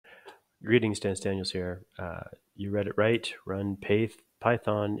Greetings, Dan Daniels here. You read it right. Run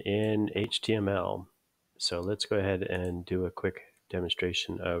Python in HTML. So let's go ahead and do a quick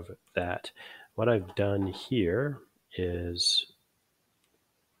demonstration of that. What I've done here is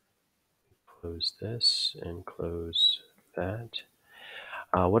close this and close that.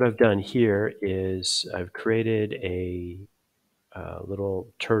 What I've done here is I've created a little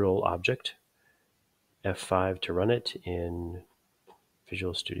turtle object, F5 to run it in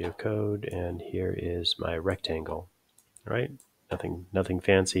Visual Studio Code, and here is my rectangle. Right? Nothing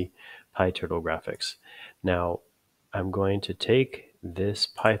fancy, PyTurtle graphics. Now, I'm going to take this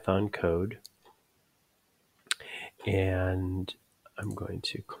Python code and I'm going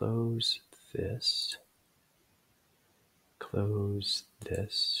to close this,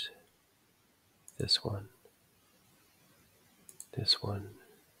 this one, this one,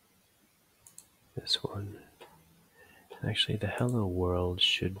 this one. Actually, the hello world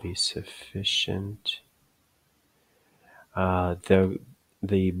should be sufficient.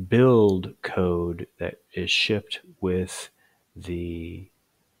 The build code that is shipped with the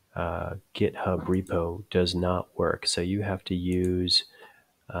GitHub repo does not work. So you have to use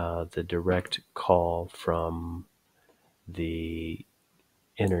the direct call from the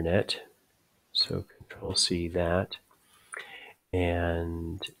internet. So Control C that.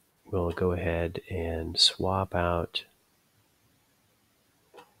 And we'll go ahead and swap out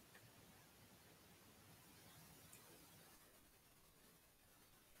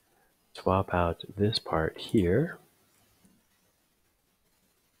this part here.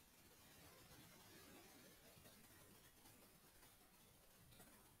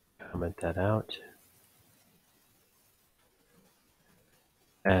 Comment that out.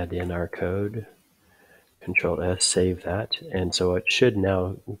 Add in our code. Control S, save that. And so it should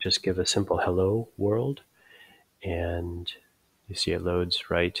now just give a simple hello world. And you see it loads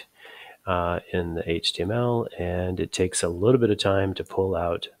right in the HTML, and it takes a little bit of time to pull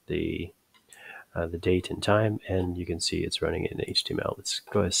out the date and time, and you can see it's running in HTML. Let's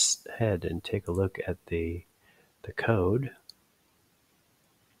go ahead and take a look at the code.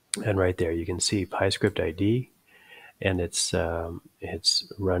 And right there you can see pyscript ID, and it's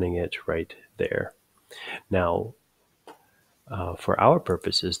running it right there. Now, for our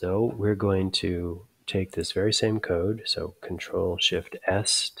purposes, though, we're going to take this very same code, so Control Shift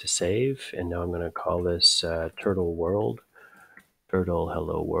S to save, and now I'm going to call this turtle world, turtle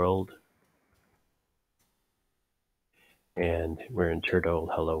hello world, and we're in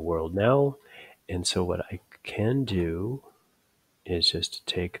turtle hello world now. And so what I can do is just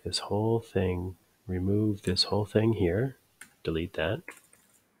take this whole thing, remove this whole thing here, delete that.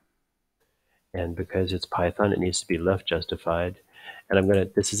 And because it's Python, it needs to be left justified. And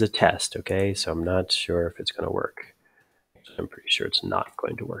this is a test, okay? So I'm not sure if it's going to work. I'm pretty sure it's not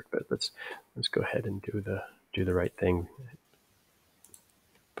going to work, but let's go ahead and do the right thing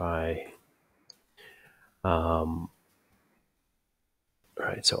by all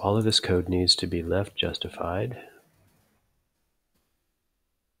right, so all of this code needs to be left justified.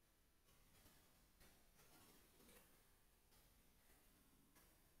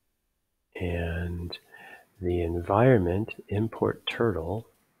 And the environment import turtle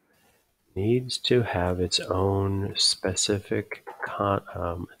needs to have its own specific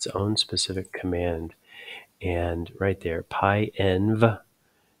command. And right there, pyenv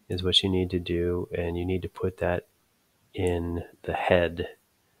is what you need to do, and you need to put that in the head.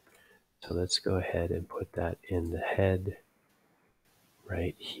 So let's go ahead and put that in the head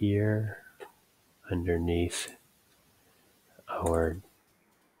right here underneath our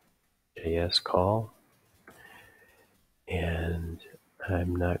JS call. And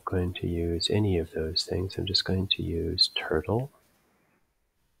I'm not going to use any of those things. I'm just going to use turtle.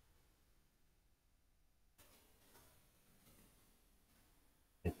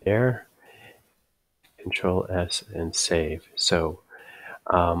 Right there. Control S and save. So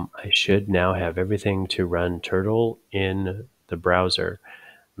I should now have everything to run turtle in the browser.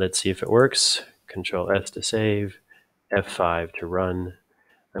 Let's see if it works. Control S to save, F5 to run.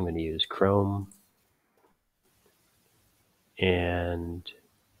 I'm going to use Chrome. And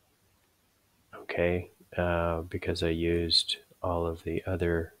okay, because I used all of the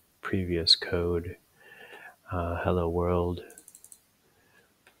other previous code. Hello world.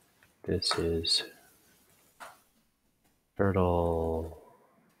 This is turtle.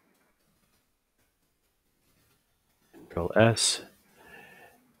 Control S,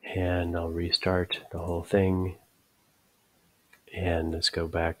 and I'll restart the whole thing. And let's go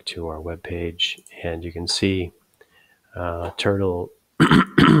back to our web page, and you can see turtle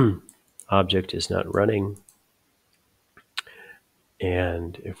object is not running,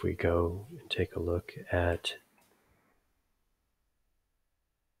 And if we go and take a look at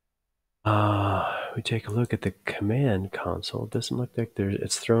the command console, it doesn't look like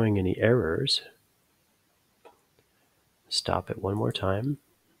it's throwing any errors. Stop it one more time.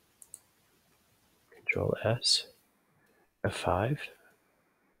 Control S, F5,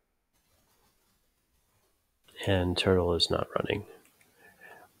 and Turtle is not running.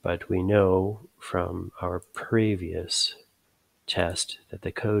 But we know from our previous test that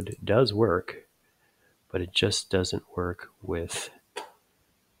the code does work, but it just doesn't work with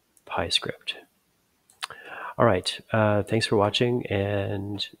pyscript. All right, thanks for watching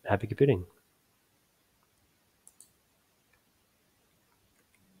and happy computing.